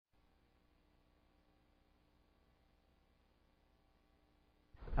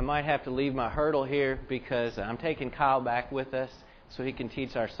I might have to leave my hurdle here because I'm taking Kyle back with us so he can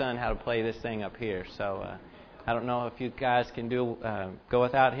teach our son how to play this thing up here. So I don't know if you guys can go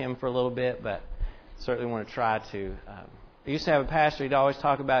without him for a little bit, but certainly want to try to. I used to have a pastor, he'd always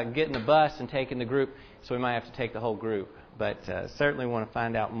talk about getting the bus and taking the group, so we might have to take the whole group. But certainly want to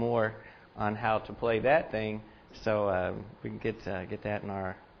find out more on how to play that thing so we can get that in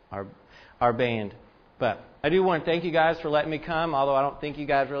our band. But I do want to thank you guys for letting me come, although I don't think you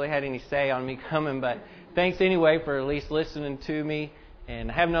guys really had any say on me coming. But thanks anyway for at least listening to me.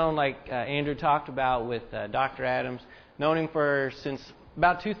 And I have known, like Andrew talked about with Dr. Adams, known him since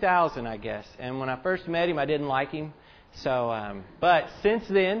about 2000, I guess. And when I first met him, I didn't like him. So, but since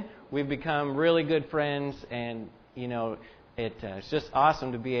then, we've become really good friends. And, you know, it's just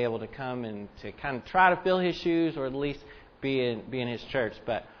awesome to be able to come and to kind of try to fill his shoes or at least be in his church.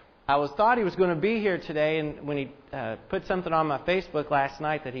 But I thought he was going to be here today, and when he put something on my Facebook last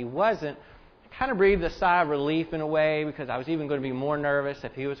night that he wasn't, I kind of breathed a sigh of relief in a way because I was even going to be more nervous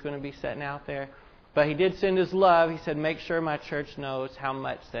if he was going to be sitting out there. But he did send his love. He said, make sure my church knows how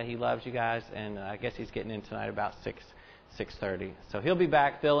much that he loves you guys, and I guess he's getting in tonight about 6:30. So he'll be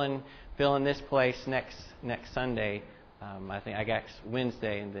back filling this place next Sunday. I guess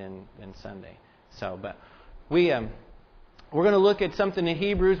Wednesday and then Sunday. So, but we're going to look at something in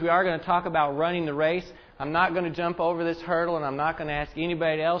Hebrews. We are going to talk about running the race. I'm not going to jump over this hurdle, and I'm not going to ask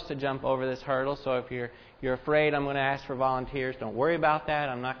anybody else to jump over this hurdle. So if you're afraid I'm going to ask for volunteers, don't worry about that.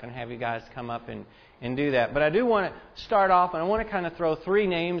 I'm not going to have you guys come up and do that. But I do want to start off, and I want to kind of throw three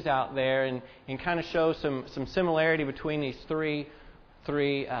names out there and kind of show some similarity between these three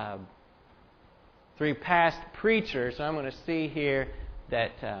past preachers. So I'm going to see here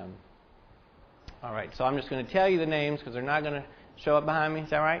that... all right, so I'm just going to tell you the names because they're not going to show up behind me. Is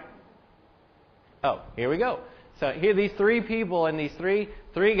that right? Oh, here we go. So here are these three people and these three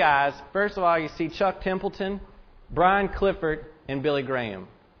guys. First of all, you see Chuck Templeton, Brian Clifford, and Billy Graham.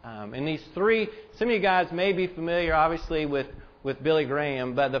 And these three, some of you guys may be familiar, obviously, with Billy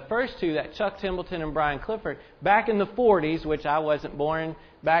Graham. But the first two, that Chuck Templeton and Brian Clifford, back in the 40s, which I wasn't born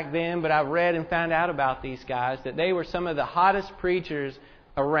back then, but I've read and found out about these guys, that they were some of the hottest preachers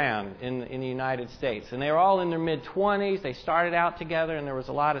around in the United States. And they were all in their mid-20s. They started out together, and there was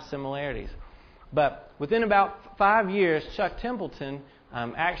a lot of similarities. But within about 5 years, Chuck Templeton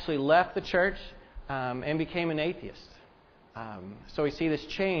actually left the church and became an atheist. So we see this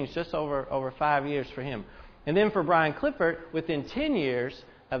change just over 5 years for him. And then for Brian Clifford, within 10 years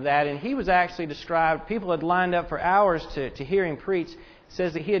of that, and he was actually described, people had lined up for hours to hear him preach,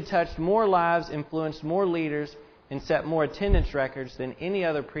 says that he had touched more lives, influenced more leaders, and set more attendance records than any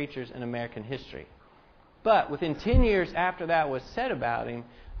other preachers in American history. But within 10 years after that was said about him,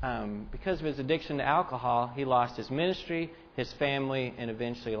 because of his addiction to alcohol, he lost his ministry, his family, and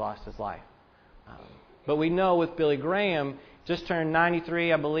eventually lost his life. But we know with Billy Graham, just turned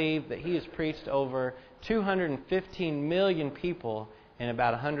 93, I believe, that he has preached over 215 million people in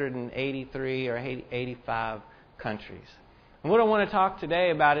about 183 or 85 countries. And what I want to talk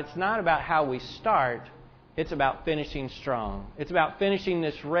today about, it's not about how we start, it's about finishing strong. It's about finishing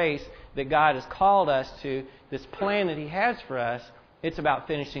this race that God has called us to, this plan that He has for us. It's about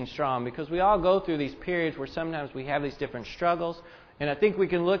finishing strong because we all go through these periods where sometimes we have these different struggles. And I think we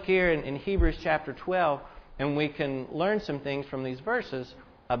can look here in Hebrews chapter 12 and we can learn some things from these verses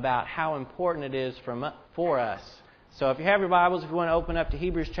about how important it is for us. So if you have your Bibles, if you want to open up to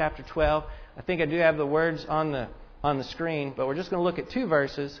Hebrews chapter 12, I think I do have the words on the screen, but we're just going to look at two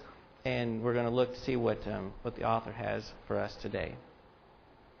verses. And we're going to look to see what the author has for us today.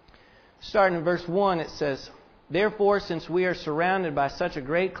 Starting in verse 1, it says, "Therefore, since we are surrounded by such a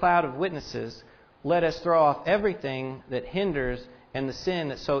great cloud of witnesses, let us throw off everything that hinders and the sin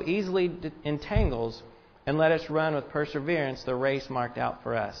that so easily entangles, and let us run with perseverance the race marked out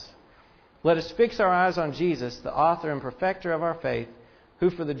for us. Let us fix our eyes on Jesus, the author and perfecter of our faith,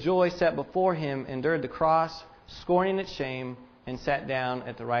 who for the joy set before Him endured the cross, scorning its shame, and sat down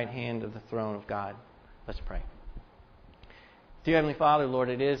at the right hand of the throne of God." Let's pray. Dear Heavenly Father, Lord,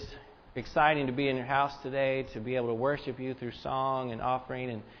 it is exciting to be in your house today, to be able to worship you through song and offering.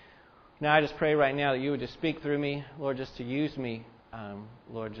 And now I just pray right now that you would just speak through me, Lord, just to use me,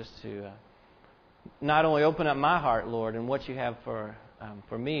 Lord, just to not only open up my heart, Lord, and what you have for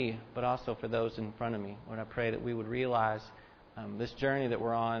me, but also for those in front of me. Lord, I pray that we would realize this journey that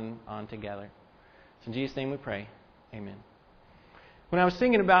we're on together. So in Jesus' name we pray. Amen. When I was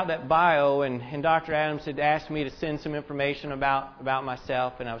thinking about that bio, and Dr. Adams had asked me to send some information about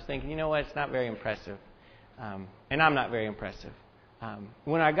myself, and I was thinking, you know what, it's not very impressive. And I'm not very impressive.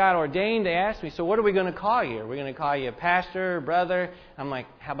 When I got ordained, they asked me, so what are we going to call you? Are we going to call you a pastor, brother? I'm like,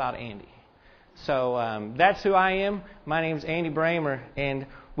 how about Andy? So that's who I am. My name's Andy Bramer. And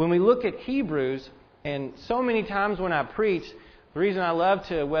when we look at Hebrews, and so many times when I preach, the reason I love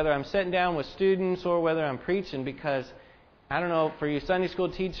to, whether I'm sitting down with students or whether I'm preaching, because I don't know, for you Sunday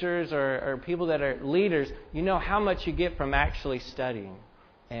school teachers or people that are leaders, you know how much you get from actually studying.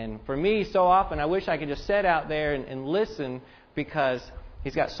 And for me, so often, I wish I could just sit out there and listen, because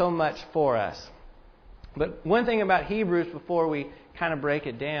he's got so much for us. But one thing about Hebrews, before we kind of break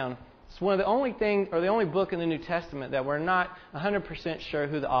it down, it's one of the only things, or the only book in the New Testament that we're not 100% sure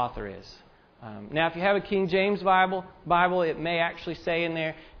who the author is. Now, if you have a King James Bible, it may actually say in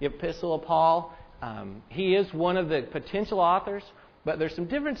there the Epistle of Paul. He is one of the potential authors, but there's some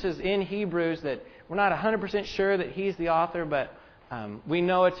differences in Hebrews that we're not 100% sure that he's the author, but we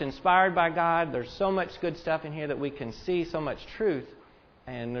know it's inspired by God. There's so much good stuff in here that we can see, so much truth.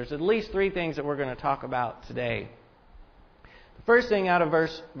 And there's at least 3 things that we're going to talk about today. The first thing out of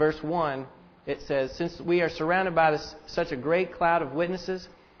verse 1, it says, since we are surrounded by such a great cloud of witnesses,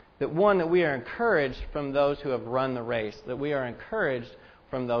 that we are encouraged from those who have run the race. That we are encouraged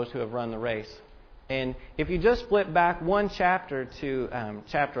from those who have run the race. And if you just flip back one chapter to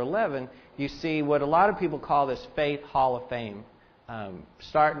chapter 11, you see what a lot of people call this Faith Hall of Fame.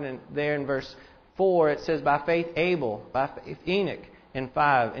 Starting there in verse 4, it says, by faith Abel, by faith Enoch, in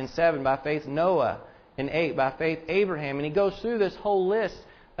 5, in 7, by faith Noah, in 8, by faith Abraham. And he goes through this whole list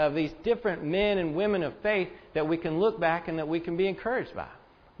of these different men and women of faith that we can look back and that we can be encouraged by.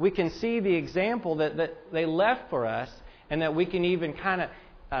 We can see the example that they left for us, and that we can even kind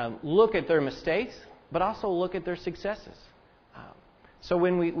of look at their mistakes, but also look at their successes. So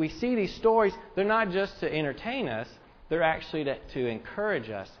when we see these stories, they're not just to entertain us, they're actually to encourage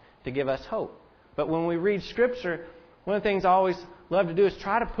us, to give us hope. But when we read Scripture, one of the things I always love to do is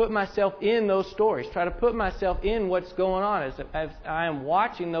try to put myself in those stories, try to put myself in what's going on as I am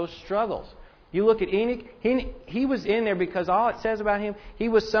watching those struggles. You look at Enoch, he was in there because all it says about him, he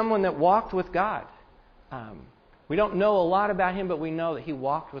was someone that walked with God. We don't know a lot about him, but we know that he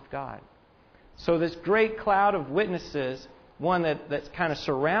walked with God. So this great cloud of witnesses, one that's kind of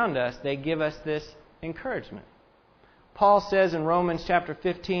surround us, they give us this encouragement. Paul says in Romans chapter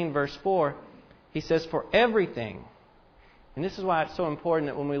 15, verse 4, he says, for everything, and this is why it's so important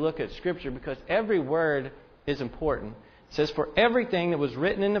that when we look at Scripture, because every word is important. It says, for everything that was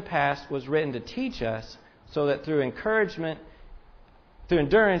written in the past was written to teach us, so that through endurance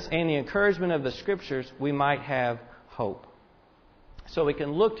and the encouragement of the Scriptures, we might have hope. So we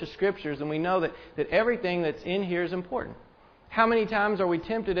can look to Scriptures and we know that everything that's in here is important. How many times are we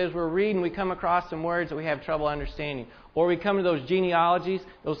tempted as we're reading, we come across some words that we have trouble understanding? Or we come to those genealogies,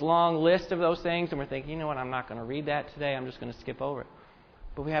 those long lists of those things, and we're thinking, you know what, I'm not going to read that today, I'm just going to skip over it.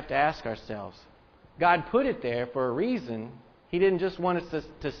 But we have to ask ourselves, God put it there for a reason. He didn't just want us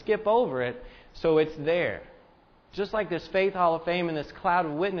to skip over it, so it's there. Just like this Faith Hall of Fame and this cloud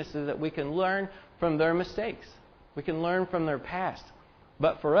of witnesses that we can learn from their mistakes. We can learn from their past.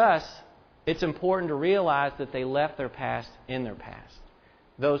 But for us, it's important to realize that they left their past in their past.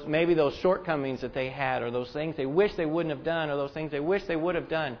 Maybe those shortcomings that they had, or those things they wish they wouldn't have done, or those things they wish they would have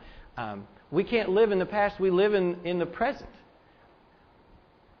done. We can't live in the past, we live in the present.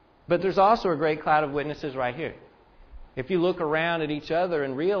 But there's also a great cloud of witnesses right here. If you look around at each other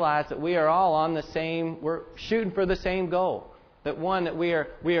and realize that we are all on the same, we're shooting for the same goal. That we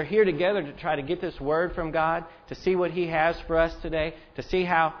are here together to try to get this word from God, to see what He has for us today, to see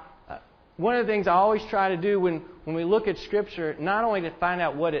how... one of the things I always try to do when we look at Scripture, not only to find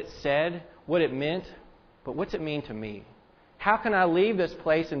out what it said, what it meant, but what's it mean to me? How can I leave this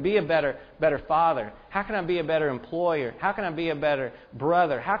place and be a better father? How can I be a better employer? How can I be a better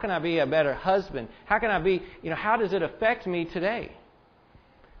brother? How can I be a better husband? How can I be, how does it affect me today?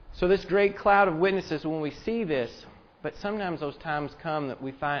 So this great cloud of witnesses, when we see this, but sometimes those times come that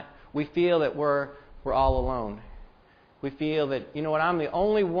we feel that we're all alone. We feel that, I'm the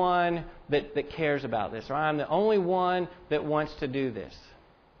only one that cares about this, or I'm the only one that wants to do this.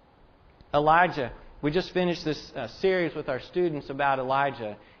 Elijah. We just finished this series with our students about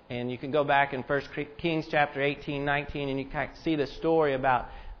Elijah. And you can go back in 1 Kings chapter 18, 19, and you can see the story about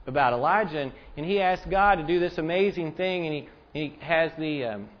Elijah. And he asked God to do this amazing thing, and he has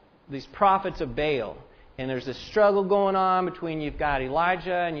these prophets of Baal. And there's this struggle going on between you've got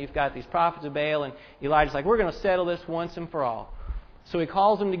Elijah and you've got these prophets of Baal. And Elijah's like, we're going to settle this once and for all. So he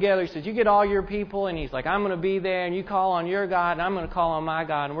calls them together. He says, you get all your people. And he's like, I'm going to be there. And you call on your God. And I'm going to call on my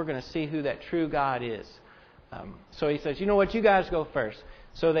God. And we're going to see who that true God is. So he says, you know what? You guys go first.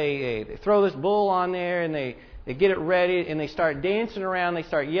 So they throw this bull on there. And They get it ready, and they start dancing around. They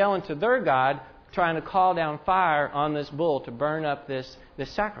start yelling to their God, trying to call down fire on this bull to burn up this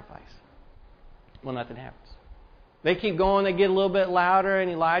sacrifice. Well, nothing happens. They keep going. They get a little bit louder,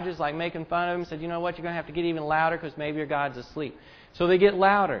 and Elijah's like making fun of him. Said, you know what, you're going to have to get even louder because maybe your God's asleep. So they get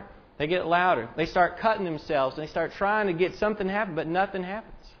louder. They get louder. They start cutting themselves. They start trying to get something to happen, but nothing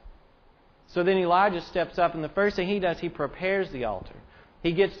happens. So then Elijah steps up, and the first thing he does, he prepares the altar.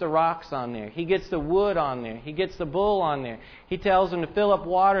 He gets the rocks on there. He gets the wood on there. He gets the bull on there. He tells them to fill up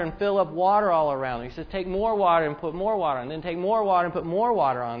water and fill up water all around. He says, take more water and put more water on. And then take more water and put more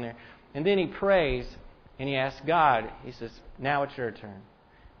water on there. And then he prays and he asks God. He says, now it's your turn.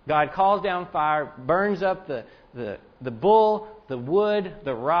 God calls down fire, burns up the bull, the wood,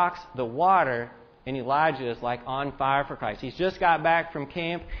 the rocks, the water, and Elijah is like on fire for Christ. He's just got back from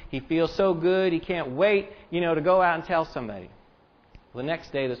camp. He feels so good. He can't wait, to go out and tell somebody. The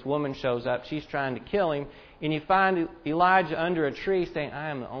next day, this woman shows up. She's trying to kill him. And you find Elijah under a tree saying, I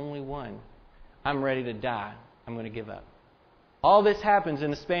am the only one. I'm ready to die. I'm going to give up. All this happens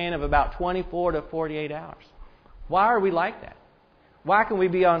in the span of about 24 to 48 hours. Why are we like that? Why can we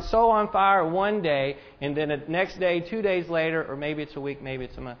be so on fire one day, and then the next day, 2 days later, or maybe it's a week, maybe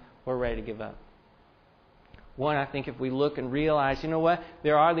it's a month, we're ready to give up? One, I think if we look and realize,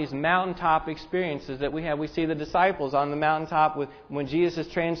 there are these mountaintop experiences that we have. We see the disciples on the mountaintop when Jesus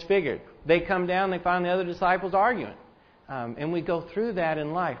is transfigured. They come down, they find the other disciples arguing. And we go through that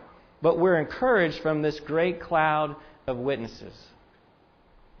in life. But we're encouraged from this great cloud of witnesses.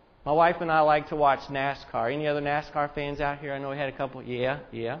 My wife and I like to watch NASCAR. Any other NASCAR fans out here? I know we had a couple.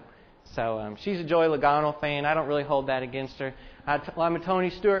 Yeah. So she's a Joey Logano fan. I don't really hold that against her. I'm a Tony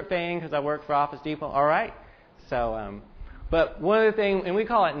Stewart fan because I work for Office Depot. All right. So, but one of the things, and we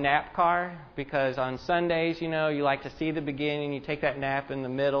call it nap car, because on Sundays, you like to see the beginning. You take that nap in the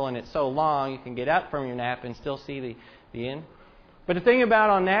middle, and it's so long you can get up from your nap and still see the end. But the thing about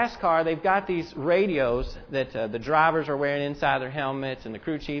on NASCAR, they've got these radios that the drivers are wearing inside their helmets, and the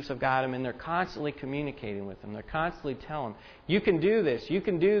crew chiefs have got them, and they're constantly communicating with them. They're constantly telling them, you can do this, you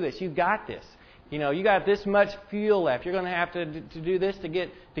can do this, you've got this. You got this much fuel left. You're going to have to do this to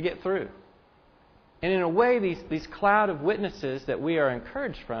get through. And in a way, these cloud of witnesses that we are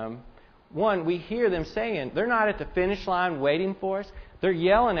encouraged from, one, we hear them saying, they're not at the finish line waiting for us. They're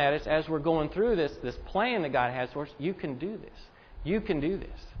yelling at us as we're going through this plan that God has for us. You can do this. You can do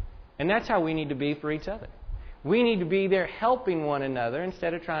this. And that's how we need to be for each other. We need to be there helping one another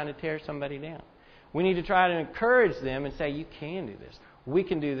instead of trying to tear somebody down. We need to try to encourage them and say, you can do this. We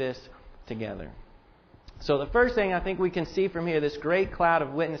can do this together. So the first thing I think we can see from here, this great cloud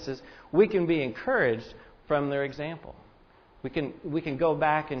of witnesses, we can be encouraged from their example. We can go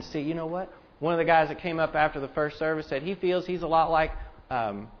back and see, what? One of the guys that came up after the first service said he feels he's a lot like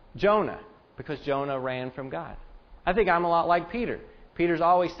Jonah because Jonah ran from God. I think I'm a lot like Peter. Peter's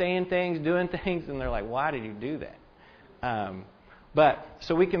always saying things, doing things, and they're like, why did you do that? But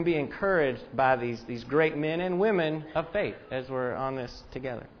so we can be encouraged by these great men and women of faith as we're on this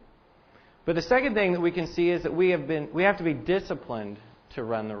together. But the second thing that we can see is that we have to be disciplined to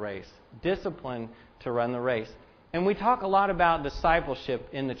run the race. Disciplined to run the race. And we talk a lot about discipleship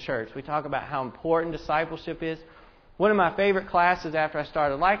in the church. We talk about how important discipleship is. One of my favorite classes after I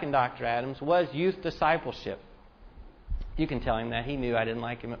started liking Dr. Adams was youth discipleship. You can tell him that. He knew I didn't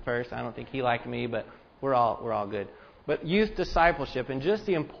like him at first. I don't think he liked me, but we're all good. But youth discipleship and just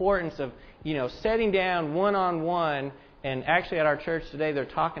the importance of, setting down one-on-one. And actually at our church today, they're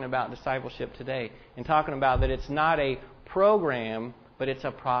talking about discipleship today and talking about that it's not a program, but it's a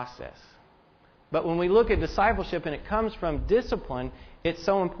process. But when we look at discipleship and it comes from discipline, it's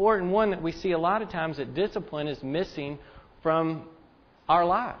so important, one, that we see a lot of times that discipline is missing from our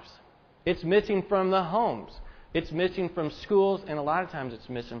lives. It's missing from the homes. It's missing from schools, and a lot of times it's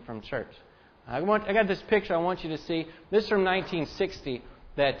missing from church. I got this picture I want you to see. This is from 1960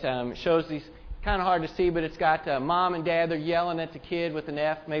 that shows these. Kind of hard to see, but it's got mom and dad. They're yelling at the kid with an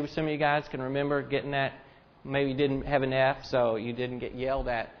F. Maybe some of you guys can remember getting that. Maybe you didn't have an F, so you didn't get yelled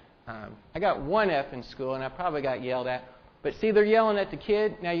at. I got one F in school, and I probably got yelled at. But see, they're yelling at the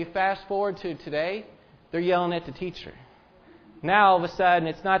kid. Now you fast forward to today, they're yelling at the teacher. Now all of a sudden,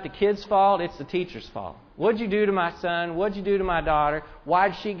 it's not the kid's fault, it's the teacher's fault. What'd you do to my son? What'd you do to my daughter?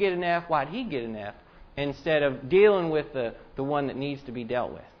 Why'd she get an F? Why'd he get an F? Instead of dealing with the one that needs to be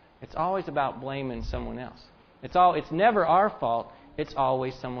dealt with. It's always about blaming someone else. It's never our fault. It's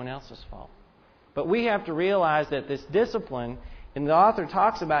always someone else's fault. But we have to realize that this discipline, and the author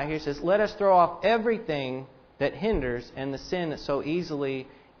talks about here, says, let us throw off everything that hinders and the sin that so easily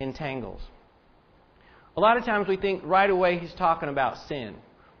entangles. A lot of times we think right away he's talking about sin.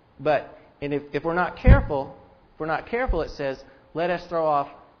 But if we're not careful, we're not careful, it says, let us throw off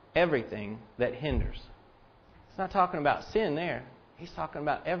everything that hinders. It's not talking about sin there. He's talking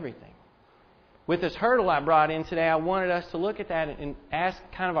about everything. With this hurdle I brought in today, I wanted us to look at that and ask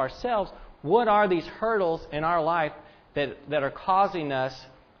kind of ourselves, what are these hurdles in our life that are causing us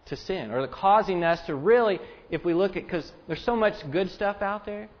to sin? Or causing us to really, if we look at, because there's so much good stuff out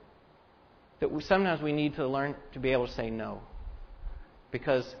there, that sometimes we need to learn to be able to say no.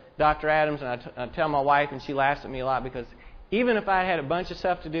 Because Dr. Adams, and I tell my wife, and she laughs at me a lot, because even if I had a bunch of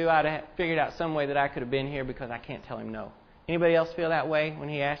stuff to do, I'd have figured out some way that I could have been here because I can't tell him no. Anybody else feel that way when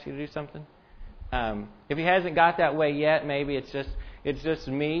he asks you to do something? If he hasn't got that way yet, maybe it's just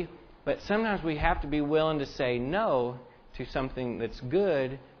me. But sometimes we have to be willing to say no to something that's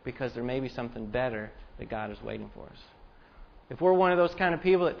good because there may be something better that God is waiting for us. If we're one of those kind of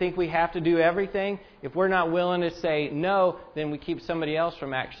people that think we have to do everything, if we're not willing to say no, then we keep somebody else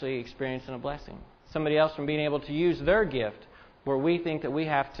from actually experiencing a blessing. Somebody else from being able to use their gift where we think that we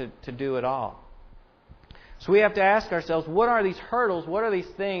have to do it all. So we have to ask ourselves, what are these hurdles? What are these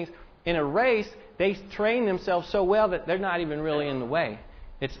things? In a race, they train themselves so well that they're not even really in the way.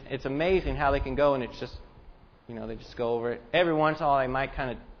 It's amazing how they can go and it's just, they just go over it. Every once in a while they might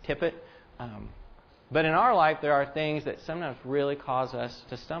kind of tip it. But in our life, there are things that sometimes really cause us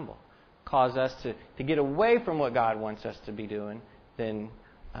to stumble, cause us to get away from what God wants us to be doing than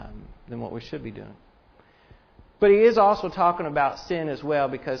what we should be doing. But he is also talking about sin as well,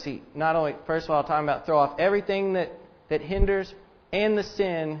 because he not only, first of all, talking about throw off everything that hinders and the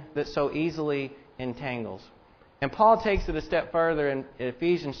sin that so easily entangles. And Paul takes it a step further in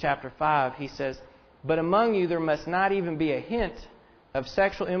Ephesians chapter 5. He says, but among you there must not even be a hint of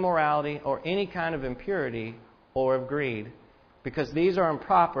sexual immorality or any kind of impurity or of greed, because these are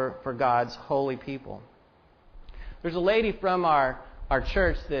improper for God's holy people. There's a lady from our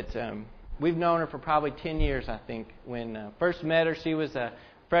church that we've known her for probably 10 years, I think. When first met her, she was a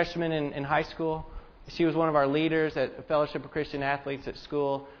freshman in high school. She was one of our leaders at Fellowship of Christian Athletes at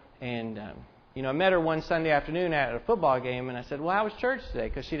school. And, I met her one Sunday afternoon at a football game, and I said, well, how was church today?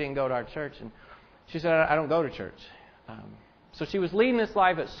 Because she didn't go to our church. And she said, I don't go to church. So she was leading this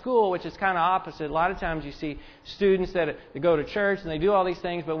life at school, which is kind of opposite. A lot of times you see students that go to church and they do all these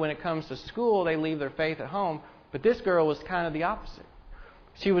things, but when it comes to school, they leave their faith at home. But this girl was kind of the opposite.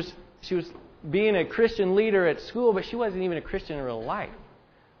 She was being a Christian leader at school, but she wasn't even a Christian in real life.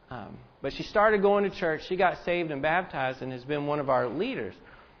 But she started going to church. She got saved and baptized and has been one of our leaders.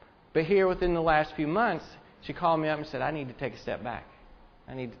 But here within the last few months, she called me up and said, I need to take a step back.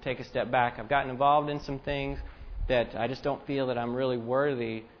 I need to take a step back. I've gotten involved in some things that I just don't feel that I'm really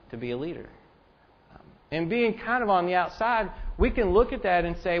worthy to be a leader. And being kind of on the outside, we can look at that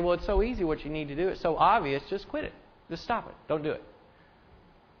and say, well, it's so easy what you need to do. It's so obvious. Just quit it. Just stop it. Don't do it.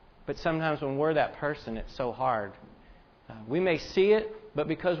 But sometimes when we're that person, it's so hard. We may see it, but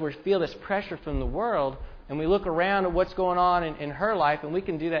because we feel this pressure from the world, and we look around at what's going on in her life, and we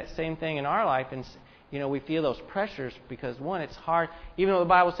can do that same thing in our life, and we feel those pressures because, one, it's hard. Even though the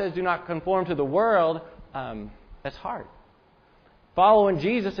Bible says do not conform to the world, that's hard. Following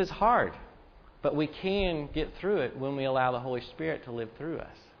Jesus is hard, but we can get through it when we allow the Holy Spirit to live through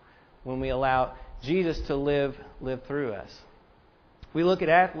us, when we allow Jesus to live through us. We look at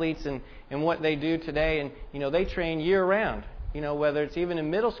athletes and what they do today, and they train year-round. Whether it's even in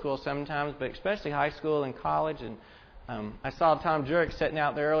middle school sometimes, but especially high school and college. And I saw Tom Jurek sitting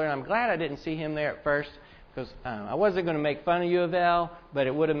out there earlier, and I'm glad I didn't see him there at first, because I wasn't going to make fun of U of L, but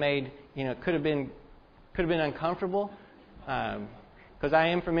it would have made, could have been uncomfortable. Because I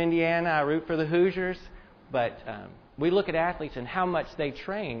am from Indiana, I root for the Hoosiers, but we look at athletes and how much they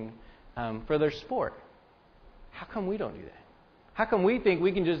train for their sport. How come we don't do that? How come we think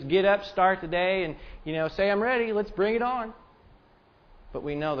we can just get up, start the day, and say, I'm ready, let's bring it on? But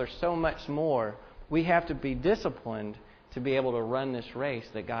we know there's so much more. We have to be disciplined to be able to run this race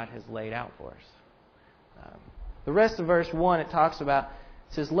that God has laid out for us. The rest of verse 1, it talks about,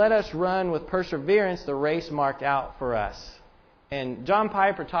 it says, let us run with perseverance the race marked out for us. And John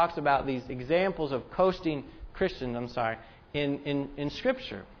Piper talks about these examples of coasting Christians, in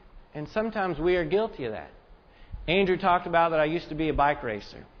Scripture. And sometimes we are guilty of that. Andrew talked about that I used to be a bike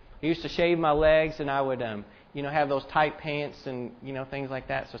racer. I used to shave my legs, and I would have those tight pants and things like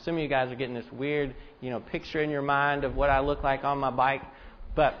that. So some of you guys are getting this weird picture in your mind of what I look like on my bike.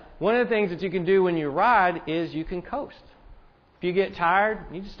 But one of the things that you can do when you ride is you can coast. If you get tired,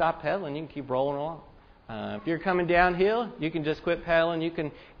 you just stop pedaling. You can keep rolling along. If you're coming downhill, you can just quit pedaling. You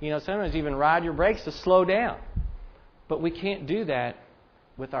can sometimes even ride your brakes to slow down. But we can't do that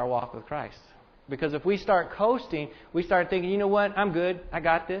with our walk with Christ. Because if we start coasting, we start thinking, you know what, I'm good, I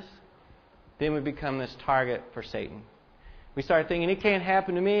got this. then we become this target for Satan. We start thinking, it can't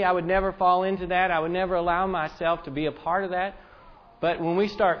happen to me. I would never fall into that. I would never allow myself to be a part of that. But when we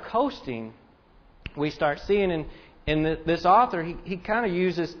start coasting, we start seeing, this author, he kind of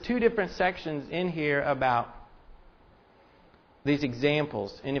uses two different sections in here about these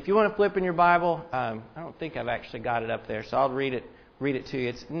examples. And if you want to flip in your Bible, I don't think I've actually got it up there, so I'll read it to you.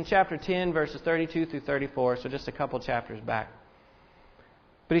 It's in chapter 10, verses 32 through 34, so just a couple chapters back.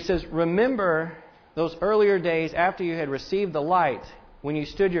 But he says, remember those earlier days after you had received the light, when you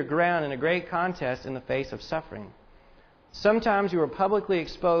stood your ground in a great contest in the face of suffering. Sometimes you were publicly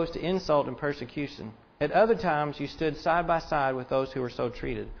exposed to insult and persecution. At other times you stood side by side with those who were so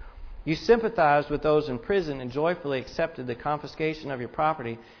treated. You sympathized with those in prison and joyfully accepted the confiscation of your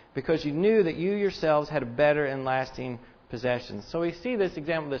property because you knew that you yourselves had a better and lasting possessions. So we see this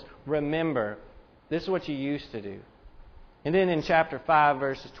example, this remember. This is what you used to do. And then in chapter 5,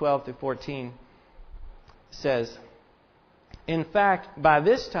 verses 12 through 14, says, in fact, by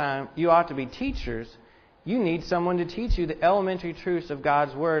this time you ought to be teachers. You need someone to teach you the elementary truths of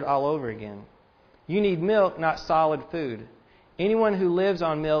God's Word all over again. You need milk, not solid food. Anyone who lives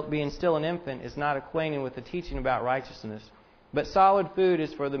on milk, being still an infant, is not acquainted with the teaching about righteousness. But solid food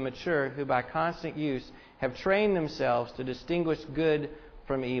is for the mature, who by constant use have trained themselves to distinguish good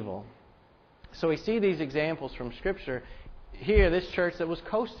from evil. So we see these examples from Scripture. Here, this church that was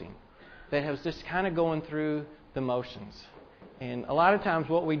coasting, that was just kind of going through the motions. And a lot of times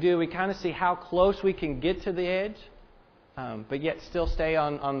what we do, we kind of see how close we can get to the edge, but yet still stay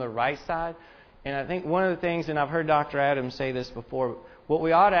on the right side. And I think one of the things, and I've heard Dr. Adams say this before, what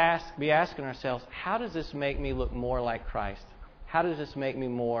we ought to be asking ourselves, how does this make me look more like Christ? How does this make me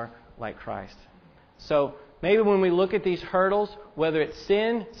more like Christ? So maybe when we look at these hurdles, whether it's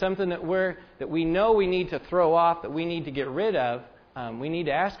sin, something that we know we need to throw off, that we need to get rid of, we need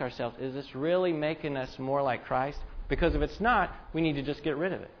to ask ourselves, is this really making us more like Christ? Because if it's not, we need to just get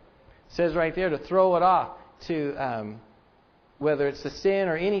rid of it. It says right there to throw it off, to whether it's the sin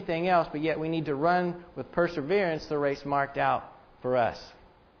or anything else, but yet we need to run with perseverance the race marked out for us.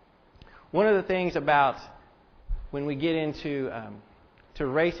 One of the things about when we get into to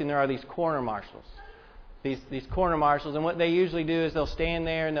racing, there are these corner marshals. These corner marshals, and what they usually do is they'll stand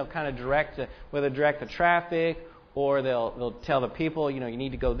there and they'll kind of direct the traffic, or they'll tell the people, you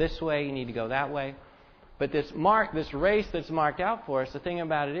need to go this way, you need to go that way. But this race that's marked out for us, the thing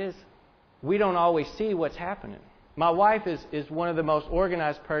about it is, we don't always see what's happening. My wife is one of the most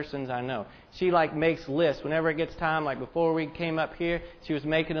organized persons I know. She makes lists. Whenever it gets time, like before we came up here, she was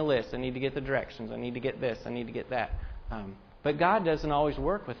making a list. I need to get the directions. I need to get this. I need to get that. But God doesn't always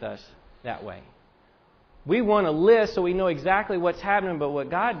work with us that way. We want a list so we know exactly what's happening, but what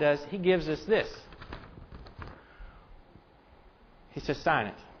God does, He gives us this. He says, sign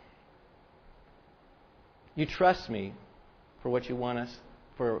it. You trust me for what you want us,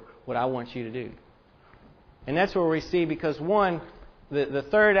 for what I want you to do. And that's where we see, because one, the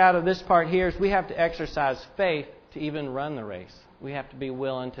third out of this part here is we have to exercise faith to even run the race. We have to be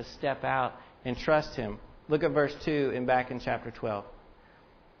willing to step out and trust Him. Look at verse 2 and back in chapter 12.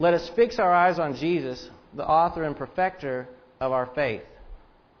 Let us fix our eyes on Jesus, the author and perfecter of our faith.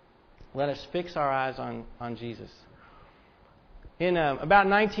 Let us fix our eyes on Jesus. In about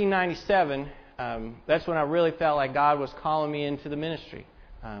 1997, that's when I really felt like God was calling me into the ministry.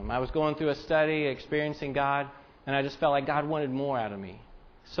 I was going through a study, experiencing God, and I just felt like God wanted more out of me.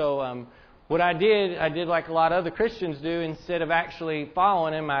 So what I did like a lot of other Christians do. Instead of actually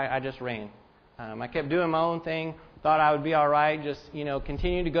following Him, I just ran. I kept doing my own thing, thought I would be all right, just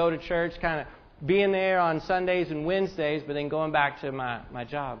continue to go to church, kind of being there on Sundays and Wednesdays, but then going back to my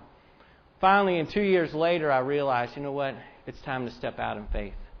job. Finally, 2 years later, I realized, it's time to step out in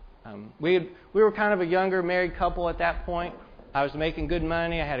faith. We were kind of a younger married couple at that point. I was making good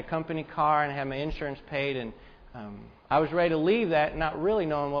money. I had a company car and I had my insurance paid, and I was ready to leave that, not really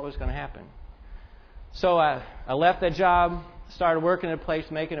knowing what was going to happen. So I left that job, started working at a place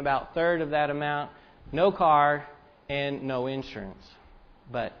making about a third of that amount, no car and no insurance.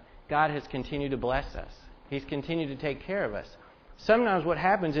 But God has continued to bless us. He's continued to take care of us. Sometimes what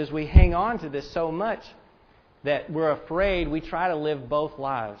happens is we hang on to this so much that we're afraid. We try to live both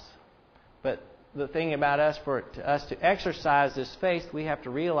lives. But the thing about us, for us to exercise this faith, we have to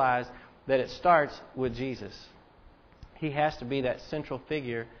realize that it starts with Jesus. He has to be that central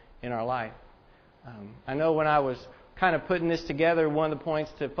figure in our life. I know when I was kind of putting this together, one of the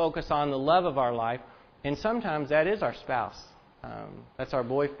points to focus on the love of our life, and sometimes that is our spouse. That's our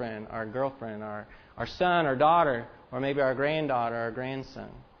boyfriend, our girlfriend, our son or daughter, or maybe our granddaughter or grandson.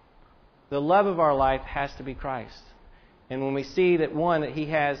 The love of our life has to be Christ. And when we see that, one, that He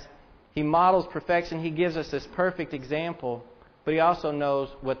has He models perfection. He gives us this perfect example, but He also knows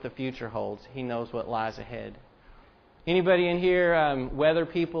what the future holds. He knows what lies ahead. Anybody in here weather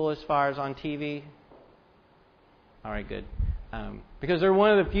people as far as on TV? All right, good. Because they're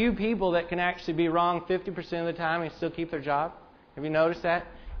one of the few people that can actually be wrong 50% of the time and still keep their job. Have you noticed that?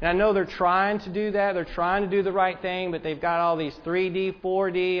 And I know they're trying to do that. They're trying to do the right thing, but they've got all these 3D,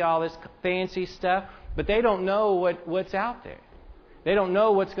 4D, all this fancy stuff. But they don't know what's out there. They don't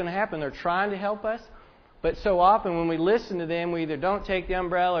know what's going to happen. They're trying to help us. But so often when we listen to them, we either don't take the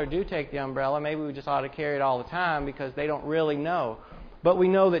umbrella or do take the umbrella. Maybe we just ought to carry it all the time because they don't really know. But we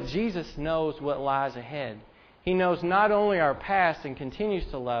know that Jesus knows what lies ahead. He knows not only our past and continues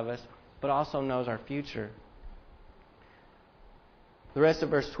to love us, but also knows our future. The rest of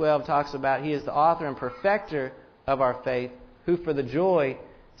verse 12 talks about He is the author and perfecter of our faith, who for the joy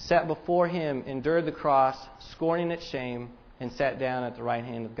set before Him endured the cross, scorning its shame, and sat down at the right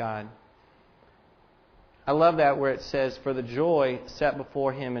hand of God. I love that where it says, for the joy set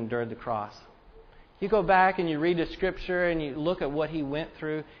before Him endured the cross. You go back and you read the Scripture and you look at what He went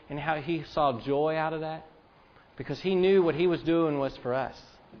through and how He saw joy out of that. Because He knew what He was doing was for us.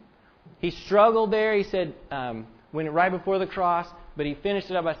 He struggled there, He said, right before the cross, but He finished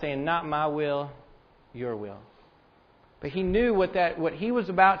it up by saying, not my will, your will. But He knew what He was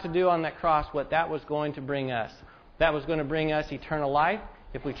about to do on that cross, what that was going to bring us. That was going to bring us eternal life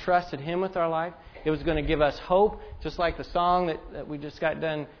if we trusted Him with our life. It was going to give us hope, just like the song that we just got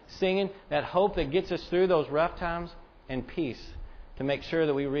done singing, that hope that gets us through those rough times, and peace to make sure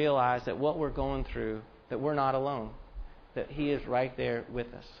that we realize that what we're going through, that we're not alone, that He is right there with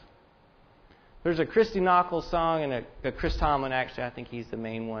us. There's a Christy Knockel song and a Chris Tomlin, actually, I think he's the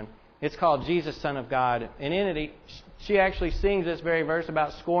main one. It's called Jesus, Son of God. And in it, she actually sings this very verse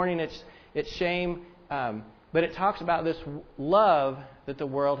about scorning its shame. But it talks about this love that the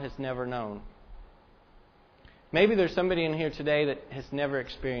world has never known. Maybe there's somebody in here today that has never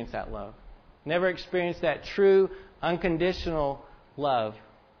experienced that love. Never experienced that true, unconditional love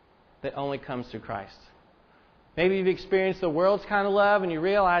that only comes through Christ. Maybe you've experienced the world's kind of love and you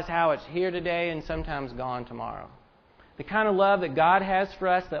realize how it's here today and sometimes gone tomorrow. The kind of love that God has for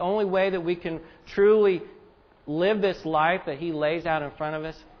us, the only way that we can truly live this life that He lays out in front of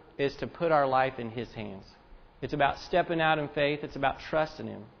us is to put our life in His hands. It's about stepping out in faith. It's about trusting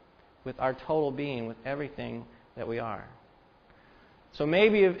Him with our total being, with everything that we are. So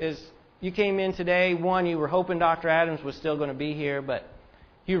maybe as you came in today, you were hoping Dr. Adams was still going to be here, but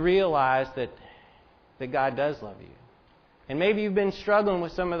you realized that God does love you. And maybe you've been struggling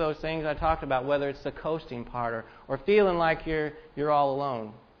with some of those things I talked about, whether it's the coasting part or feeling like you're all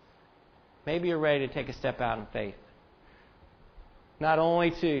alone. Maybe you're ready to take a step out in faith. Not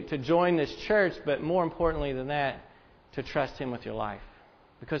only to join this church, but more importantly than that, to trust Him with your life.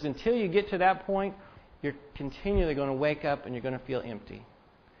 Because until you get to that point, you're continually going to wake up and you're going to feel empty.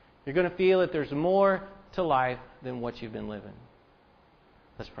 You're going to feel that there's more to life than what you've been living.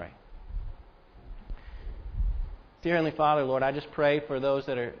 Let's pray. Dear Heavenly Father, Lord, I just pray for those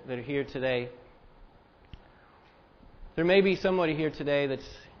that are here today. There may be somebody here today that's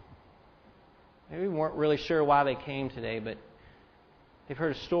maybe weren't really sure why they came today, but they've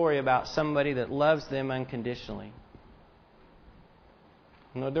heard a story about somebody that loves them unconditionally.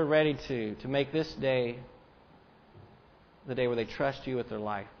 And Lord, they're ready to make this day the day where they trust You with their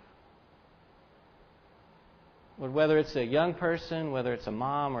life. Lord, whether it's a young person, whether it's a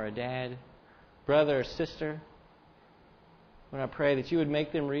mom or a dad, brother or sister, Lord, I pray that You would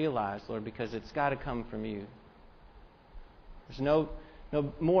make them realize, Lord, because it's got to come from You. There's no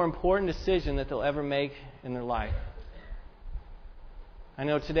more important decision that they'll ever make in their life. I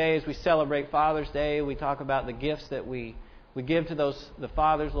know today as we celebrate Father's Day, we talk about the gifts that we give to the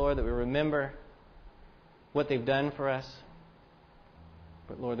fathers, Lord, that we remember what they've done for us.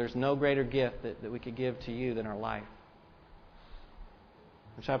 But Lord, there's no greater gift that we could give to You than our life.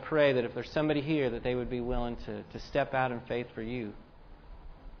 Which I pray that if there's somebody here, that they would be willing to step out in faith for You.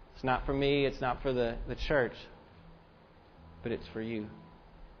 It's not for me, it's not for the church, but it's for You.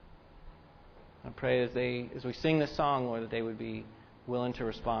 I pray as we sing this song, Lord, that they would be willing to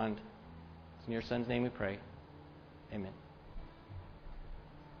respond. It's in Your Son's name we pray. Amen.